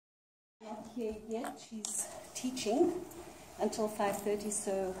not here yet. She's teaching until 5:30,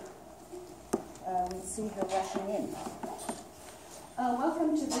 so we'll see her rushing in.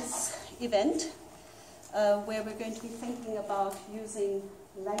 Welcome to this event where we're going to be thinking about using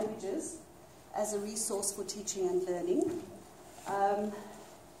languages as a resource for teaching and learning.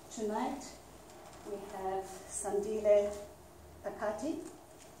 Tonight we have Sandile Phakhati,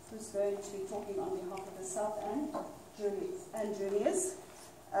 who's going to be talking on behalf of the South End and juniors.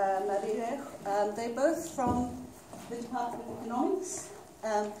 They're both from the Department of Economics,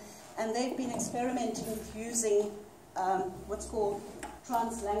 and they've been experimenting with using what's called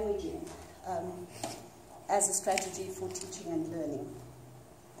translanguaging as a strategy for teaching and learning.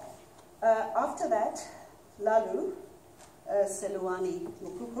 After that, Lalu Seluani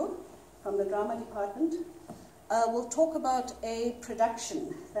Mukuku from the Drama Department will talk about a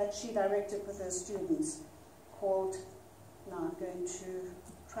production that she directed with her students called, now I'm going to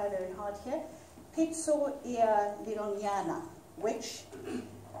try very hard here, Pizzo ia Lironiana, which,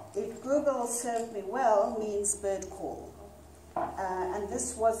 if Google served me well, means bird call. And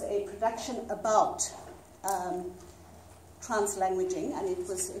this was a production about translanguaging, and it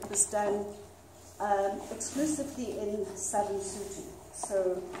was done exclusively in Southern Sutu.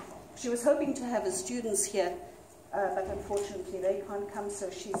 So she was hoping to have her students here, but unfortunately they can't come, so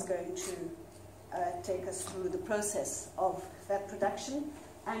she's going to take us through the process of that production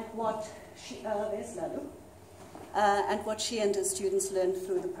and what she, there's Lalu, and what she and her students learned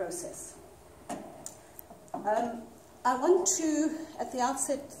through the process. I want to, at the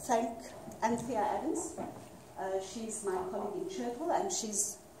outset, thank Anthea Adams. She's my colleague in Churchill, and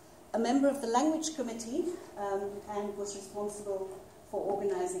she's a member of the Language Committee and was responsible for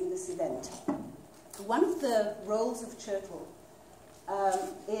organizing this event. One of the roles of Churchill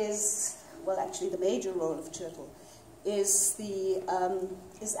is, well, actually the major role of Churchill is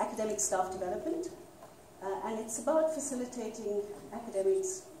academic staff development, and it's about facilitating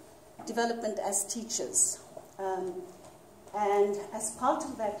academics' development as teachers. And as part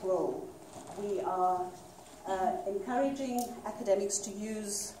of that role, we are encouraging academics to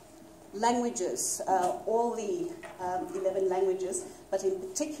use languages, all the 11 languages, but in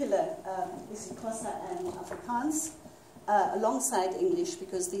particular isiXhosa and Afrikaans, alongside English,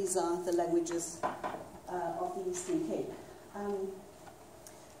 because these are the languages of the Eastern Cape.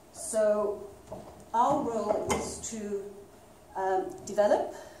 So our role is to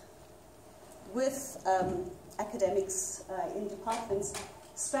develop with academics in departments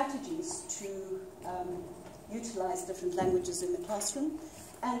strategies to utilize different languages in the classroom,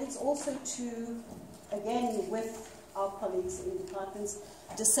 and it's also to, again, with our colleagues in departments,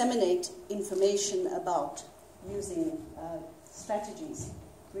 disseminate information about using strategies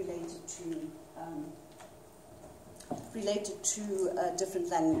related to different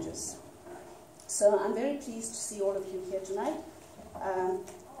languages. So I'm very pleased to see all of you here tonight,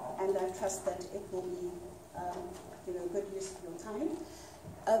 and I trust that it will be good use of your time.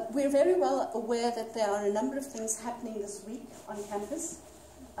 We're very well aware that there are a number of things happening this week on campus,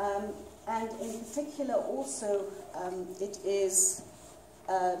 and in particular also it is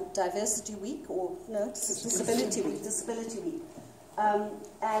Diversity Week, or no, it's Disability Week.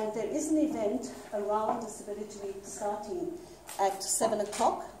 And there is an event around Disability Week starting at 7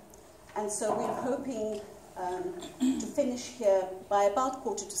 o'clock, and so we're hoping to finish here by about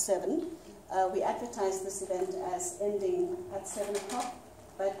 6:45. We advertise this event as ending at 7 o'clock,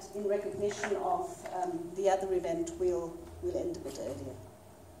 but in recognition of the other event, we'll end a bit earlier.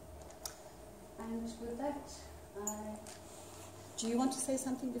 And with that, do you want to say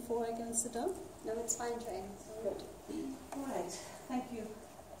something before I go and sit down? No, it's fine, Jo-Anne. Good. All right. Thank you,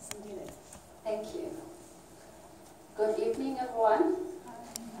 Sandile. Thank you. Good evening, everyone.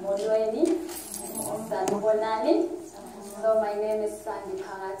 Molweni, Sanibonani. So my name is Sandile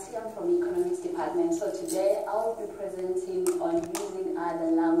Phakhati. I'm from the Economics Department. So today I will be presenting on using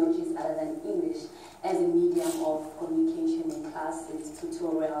other languages other than English as a medium of communication in classes,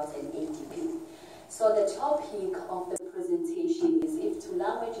 tutorials, and ATP. So the topic of the presentation is, if two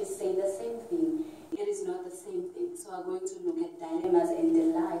languages say the same thing, it is not the same thing. So we're going to look at dilemmas in the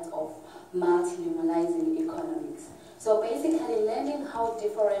light of multilingualising economics. So basically learning how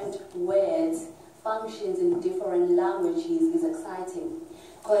different words functions in different languages is exciting,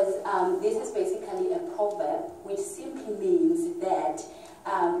 because this is basically a proverb which simply means that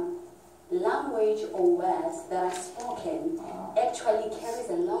language or words that are spoken actually carries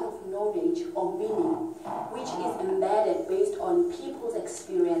a lot of knowledge or meaning, which is embedded based on people's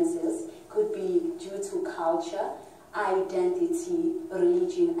experiences, could be due to culture, identity,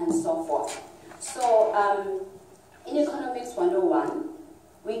 religion, and so forth. So in Economics 101,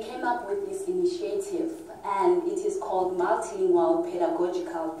 we came up with this initiative, and it is called Multilingual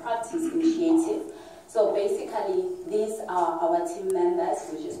Pedagogical Practice Initiative. So basically, these are our team members,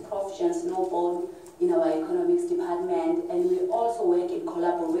 which is Prof. Jo-Anne Vorster in our economics department, and we also work in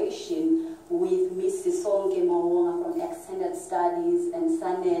collaboration with Ms. Sisonke Mawonga from Extended Studies and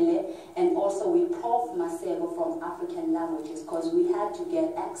Sandile, and also with Prof. Masego from African Languages, because we had to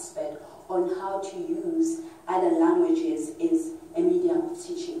get expert on how to use other languages as a medium of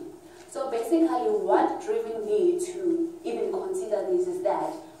teaching. So basically, what driven me to even consider this is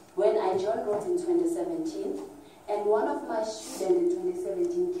that when I joined Rhodes in 2017, and one of my students in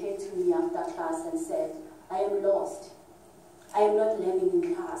 2017 came to me after class and said, I am lost. I am not learning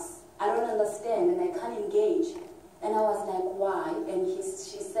in class. I don't understand and I can't engage. And I was like, why? And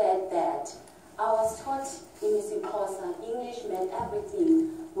she said that I was taught in isiXhosa, English meant everything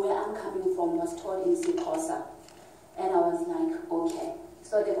where I'm coming from was taught in isiXhosa. And I was like, okay.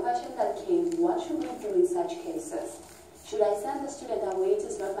 So the question that came, what should we do in such cases? Should I send the student away? It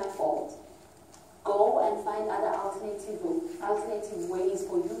is not my fault. Go and find other alternative ways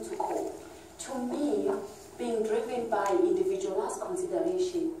for you to cope. To me, being driven by individualized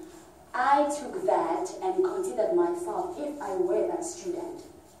consideration, I took that and considered myself, if I were that student,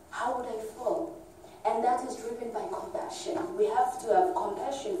 how would I feel? And that is driven by compassion. We have to have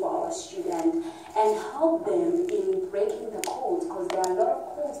compassion for our students and help them in breaking the codes, because there are a lot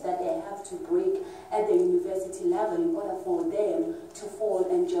of codes that they have to break at the university level in order for them to fall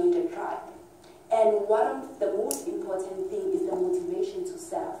and join the tribe. And one of the most important thing is the motivation to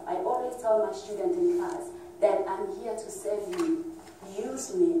serve. I always tell my students in class that I'm here to serve you.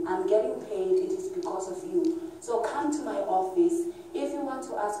 Use me. I'm getting paid. It is because of you. So come to my office. If you want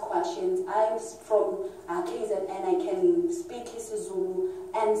to ask questions, I'm from KZN and I can speak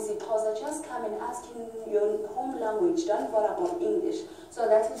isiZulu and isiXhosa. Just come and ask in your home language. Don't worry about English. So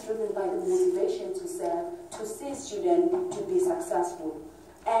that is driven by the motivation to serve, to see students to be successful.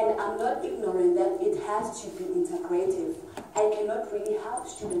 And I'm not ignorant that it has to be integrative. I cannot really help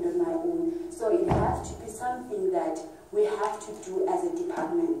students on my own. So it has to be something that we have to do as a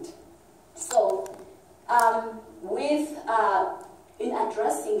department. So in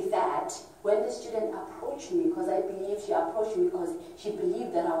addressing that, when the student approached me, because I believe she approached me because she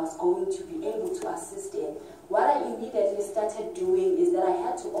believed that I was going to be able to assist her, what I immediately started doing is that I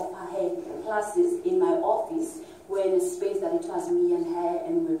had to offer her classes in my office, where in a space that it was me and her,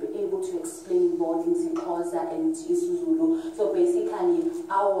 and we'll be able to explain both in isiXhosa and isiZulu. So basically,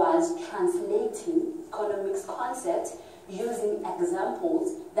 I was translating economics concepts using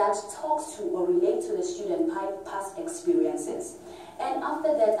examples that talks to or relate to the student's past experiences. And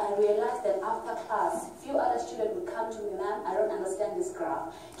after that, I realized that after class, few other students would come to me, ma'am, I don't understand this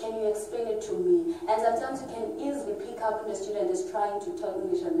graph. Can you explain it to me? And sometimes you can easily pick up when the student is trying to talk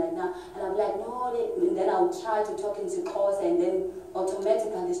English and like now, and I'm like, no, and then I'll try to talk into course, and then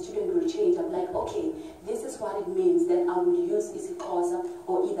automatically the student will change. I'm like, okay, this is what it means. Then I will use isiXhosa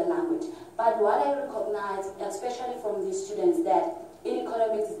or either language. But what I recognize, especially from these students, that in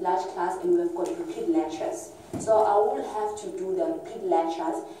economics is large class and we've got repeat lectures. So I will have to do the repeat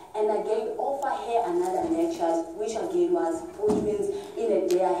lectures and again offer her another lectures, which means in a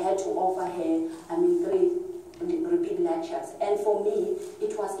day I had to offer her, 3 repeat lectures. And for me,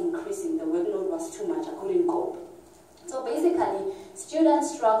 it was increasing. The workload was too much. I couldn't cope. So basically,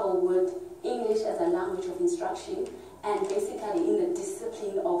 students struggle with English as a language of instruction and basically in the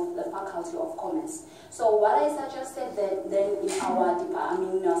discipline of the Faculty of Commerce. So what I suggested then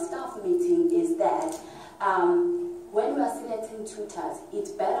in our staff meeting is that when we are selecting tutors,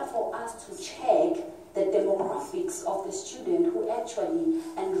 it's better for us to check the demographics of the student who actually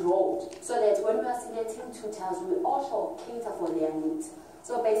enrolled, so that when we are selecting tutors, we also cater for their needs.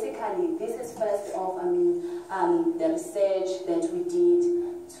 So basically, this is first off, the research that we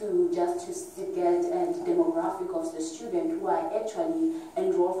did to get a demographic of the student who are actually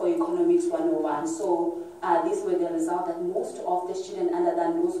enrolled for Economics 101. So these were the result that most of the students, other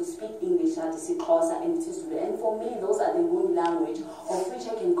than those who speak English, are isiXhosa and isiZulu. And for me, those are the only language of which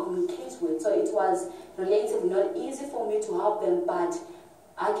I can communicate with. So it was relatively not easy for me to help them, but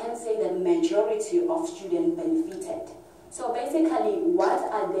I can say that majority of students benefited. So basically,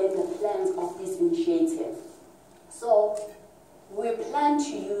 what are then the plans of this initiative? So we plan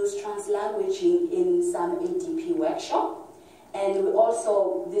to use translanguaging in some ADP workshop. And we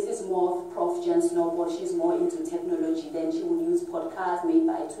also, this is more of Prof. Jo-Anne Vorster, she's more into technology. Then she will use podcasts made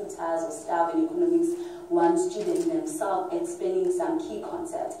by tutors or staff in economics, one student themselves explaining some key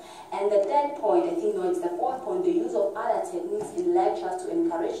concepts. And the third point, I think, no, it's the fourth point, the use of other techniques in lectures to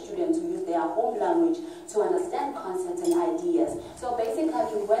encourage students to use their home language to understand concepts and ideas. So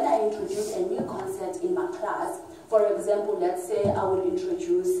basically, when I example, let's say I will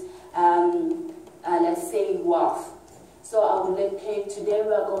introduce, let's say, wealth. So I will say, today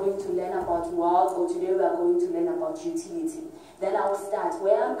we are going to learn about wealth, or today we are going to learn about utility. Then I will start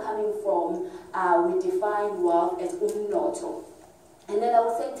where I'm coming from. We define wealth as umnotho. And then I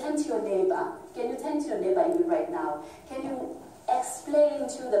will say, turn to your neighbor. Can you turn to your neighbor even right now? Can you explain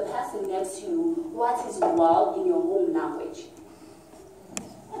to the person next to you what is wealth in your home language?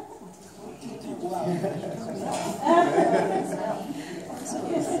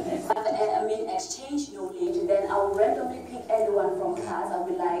 I mean, exchange knowledge, and then I will randomly pick anyone from class. I'll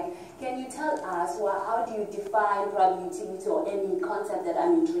be like, can you tell us how do you define probably utility or any concept that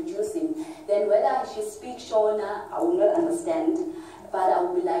I'm introducing? Then whether she speaks Shona, I will not understand. But I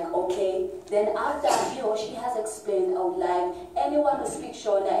will be like, okay. Then after he or she has explained, I would like anyone who speaks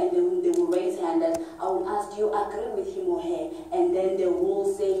Shona in the room, they will raise hand, and I will ask, do you agree with him or her? And then they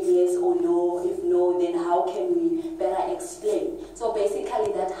will say yes or no. If no, then how can we better explain? So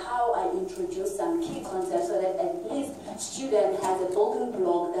basically that's how I introduce some key concepts so that at least student has a building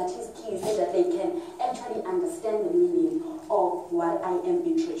block that is key so that they can actually understand the meaning of what I am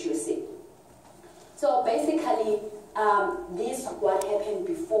introducing. So basically, this what happened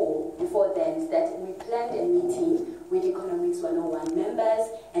before then is that we planned a meeting with Economics 101 members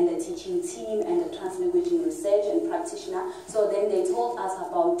and the teaching team and the translanguaging research and practitioner. So then they told us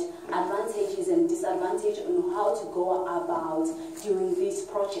about advantages and disadvantages on how to go about doing this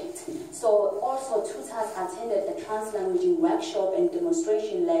project. So also tutors attended a translanguaging workshop and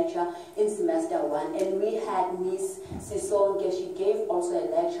demonstration lecture in semester 1, and we had Miss Sisonke. She gave also a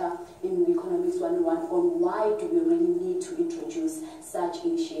lecture in Economics 101 on why do we really need to introduce such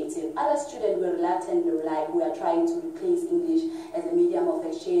initiative. Other students were reluctant. They were like, we are trying to replace English as a medium of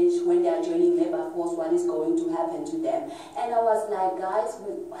exchange. When they are joining labor force, what is going to happen to them? And I was like, guys,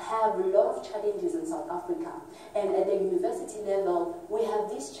 we have a lot of challenges in South Africa, and at the university level we have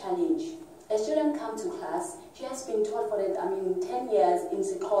this challenge. A student comes to class, she has been taught for 10 years in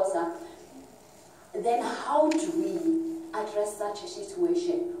Sikosa. Then how do we address such a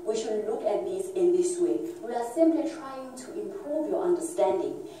situation? We should look at this in this way. We are simply trying to improve your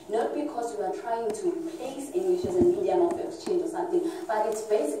understanding, not because we are trying to replace English as a medium of exchange or something, but it's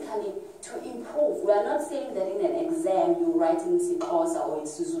basically to improve. We are not saying that in an exam you write in Sikosa or in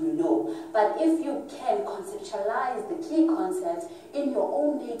Zulu, no. But if you can conceptualize the key concepts in your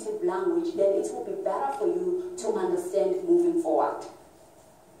own native language, then it will be better for you to understand moving forward.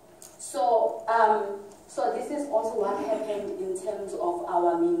 So this is also what happened in terms of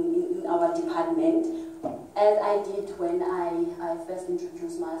our, in our department. As I did when I first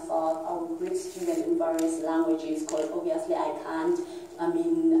introduced myself, I would greet students in various languages, because obviously I can't,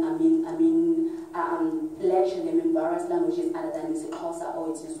 lecture them in various languages other than isiXhosa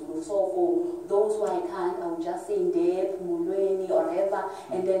or isiZulu. So for those who I can't, I would just say Ndeb, Mulweni, or whatever,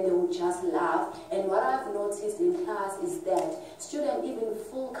 and then they would just laugh. And what I've noticed in class is that students even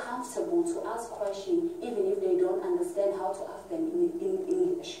feel comfortable to ask questions, even if they don't understand how to ask them in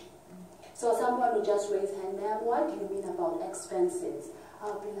English. So someone will just raise hand, ma'am, what do you mean about expenses?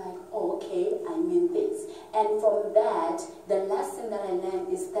 I'll be like, oh, okay, I mean this. And from that, the lesson that I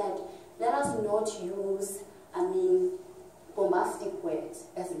learned is that let us not use, bombastic words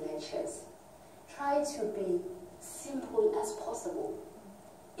as lectures. Try to be simple as possible.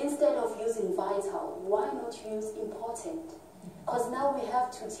 Instead of using vital, why not use important? Because now we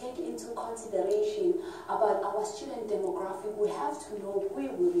have to take into consideration about our student demographic. We have to know who we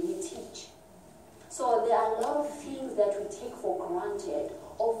really teach. So there are a lot of things that we take for granted,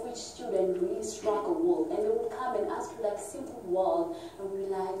 of which students really struggle with. And they will come and ask you like simple words, and we'll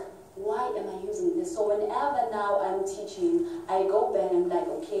be like, why am I using this? So whenever now I'm teaching, I go back and I'm like,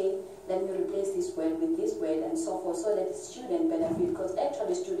 okay, let me replace this word with this word and so forth, so that the student benefit, because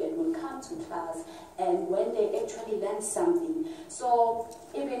actually student will come to class and when they actually learn something. So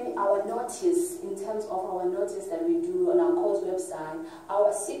even our notice, in terms of our notice that we do on our course website,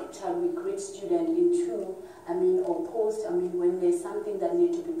 our secretary will greet student into, or post, when there's something that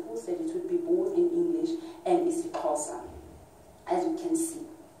needs to be posted, it would be both in English and isiXhosa, as you can see.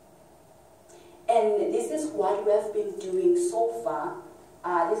 And this is what we have been doing so far.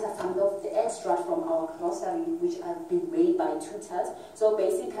 These are some of the extras from our glossary, which have been made by tutors. So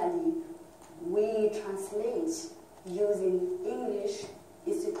basically, we translate using English,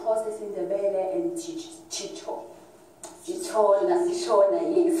 isiXhosa, isiNdebele, and Chicho.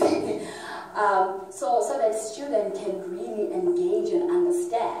 So that students can really engage and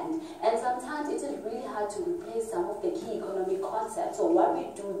understand. And sometimes it is really hard to replace some of the key economic concepts. So what we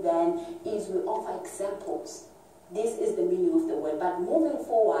do then is we offer examples. This is the meaning of the word. But moving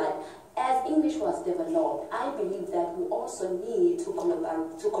forward, as English was was developed, I believe that we also need to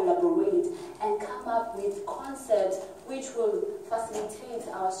collaborate and come up with concepts which will facilitate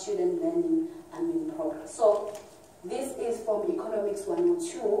our student learning and progress. So this is from Economics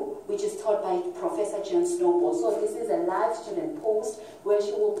 102, which is taught by Professor Jen Snowball. So this is a live student post where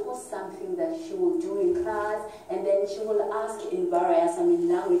she will post something that she will do in class, and then she will ask in various,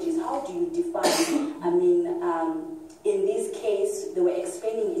 languages, how do you define, in this case, they were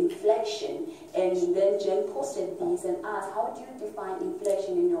explaining inflection, and then Jen posted these and asked, how do you define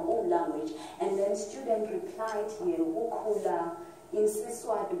inflection in your own language? And then student replied here, Ukula, in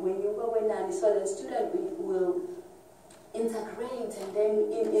Siswati, when you go when so the student will integrate, and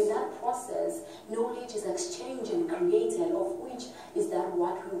then in that process, knowledge is exchanged and created, of which is that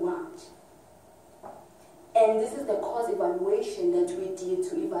what we want. And this is the course evaluation that we did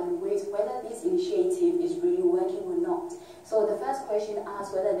to evaluate whether this initiative is really working or not. So the first question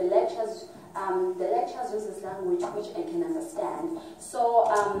asks whether the lectures uses language which I can understand. So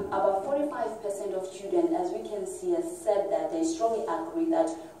about 45% of students, as we can see, have said that they strongly agree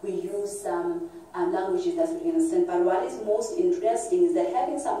that we use some languages that we can understand. But what is most interesting is that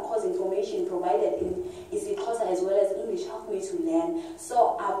having some course information provided in Isixhosa as well as English helped me to learn.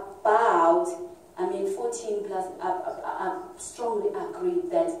 So about 14 plus strongly agreed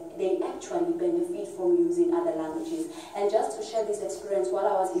that they actually benefit from using other languages. And just to share this experience, while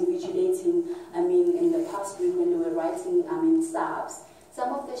I was invigilating, in the past week when they were writing, subs,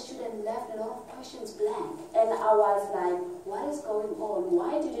 some of the students left a lot of questions blank. And I was like, what is going on?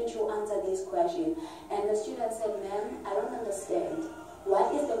 Why didn't you answer this question? And the student said, ma'am, I don't understand.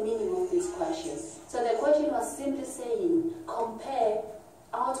 What is the meaning of this question? So the question was simply saying, compare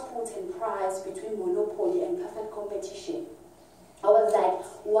output and price between monopoly and perfect competition. I was like,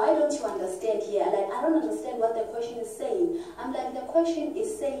 why don't you understand here? Like, I don't understand what the question is saying. I'm like, the question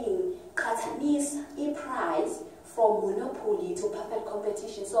is saying Qatarese e-price from monopoly to perfect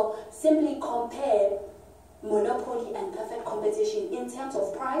competition. So simply compare monopoly and perfect competition in terms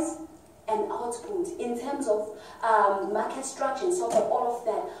of price and output, in terms of market structure, so for all of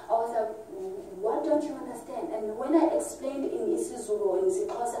that. I was like, what don't you understand? And when I explained in isiZulu or in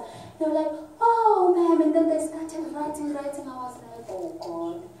Isixhosa, they were like, oh, ma'am, and then they started writing. I was like, oh,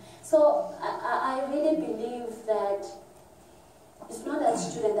 God. So I really believe that it's not that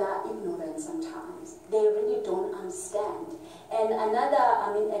students are ignorant sometimes. They really don't understand. And another,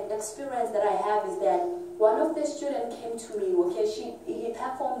 experience that I have is that one of the students came to me, okay, he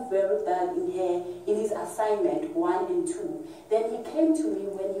performed very bad in his assignment 1 and 2. Then he came to me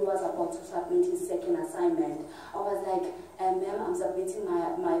when he was about to submit his second assignment. I was like, ma'am, I'm submitting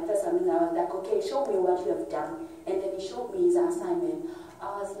my first assignment. I was like, okay, show me what you have done. And then he showed me his assignment.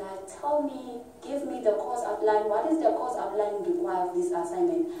 I was like, give me the course outline. What is the course outline required of this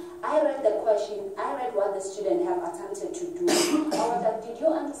assignment? I read the question. I read what the student have attempted to do. I was like, did you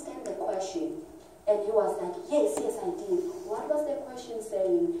understand the question? And he was like, yes, I did. What was the question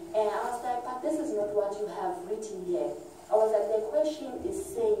saying? And I was like, but this is not what you have written here. I was like, the question is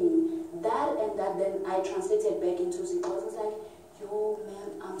saying that and that. Then I translated back into English. I was like, yo,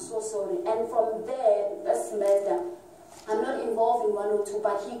 ma'am, I'm so sorry. And from there, that semester, I'm not involved in 102,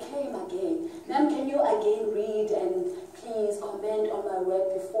 but he came again. Ma'am, can you again read and please comment on my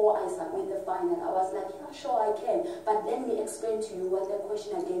work before I submit the final? I was like, yeah, sure, I can. But let me explain to you what the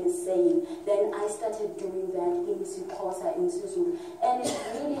question again is saying. Then I started doing that in Isixhosa, in Zulu. And it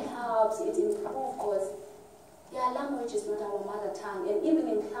really helps, it improves, because language is not our mother tongue. And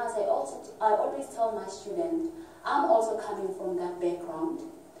even in class, I always tell my students, I'm also coming from that background.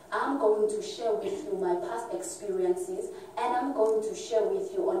 I'm going to share with you my past experiences, and I'm going to share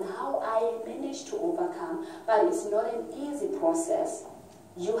with you on how I managed to overcome. But it's not an easy process.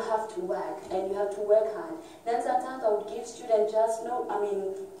 You have to work, and you have to work hard. Then sometimes I would give students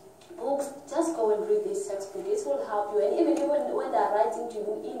books, just go and read this textbook. This will help you. And even when they're writing to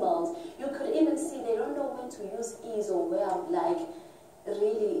you emails, you could even see they don't know when to use is or well. Like,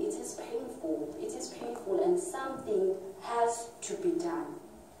 really, it is painful. It is painful, and something has to be done.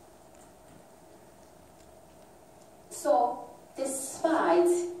 So, despite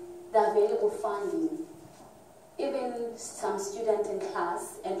the available funding, even some students in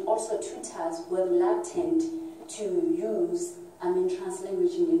class and also tutors were reluctant to use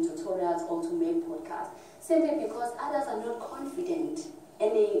translanguaging in tutorials or to make podcasts, simply because others are not confident,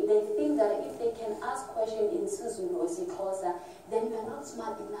 and they think that if they can ask questions in Zulu or Isixhosa, then you're not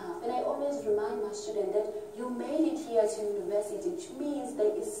smart enough. And I always remind my students that you made it here to university, which means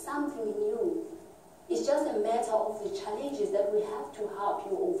there is something in you. It's just a matter of the challenges that we have to help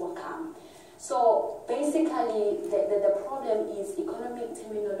you overcome. So basically, the problem is economic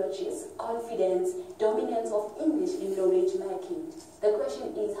terminologies, confidence, dominance of English in knowledge making. The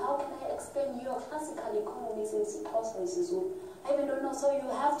question is, how can I explain your classical economics in Xhosa? I even don't know. So you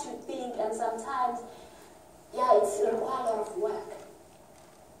have to think, and sometimes, yeah, it's require a lot of work.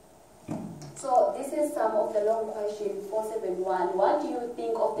 So this is some of the long question 471. What do you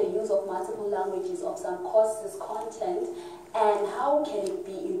think of the use of multiple languages of some courses content, and how can it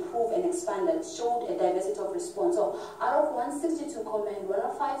be improved and expanded? Showed a diversity of response. So out of 162 comments,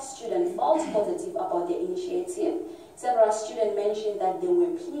 105 students felt positive about the initiative. Several students mentioned that they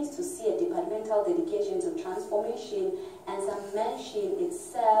were pleased to see a departmental dedication to transformation, and some mentioned it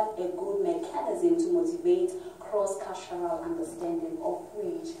served a good mechanism to motivate cross-cultural understanding, of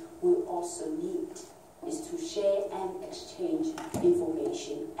which we also need is to share and exchange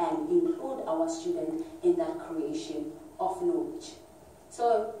information and include our students in that creation of knowledge.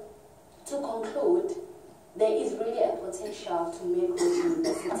 So, to conclude, there is really a potential to make Rhodes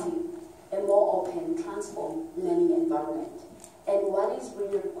University a more open, transformed learning environment. And what is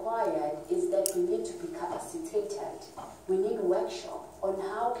really required is that we need to be capacitated. We need a workshop on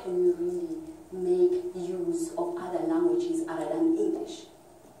how can we really make use of other languages other than English.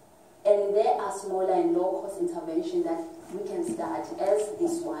 And there are smaller and low-cost interventions that we can start as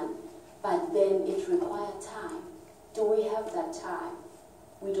this one, but then it requires time. Do we have that time?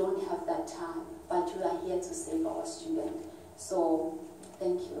 We don't have that time, but we are here to save our students. So,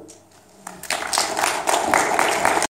 thank you.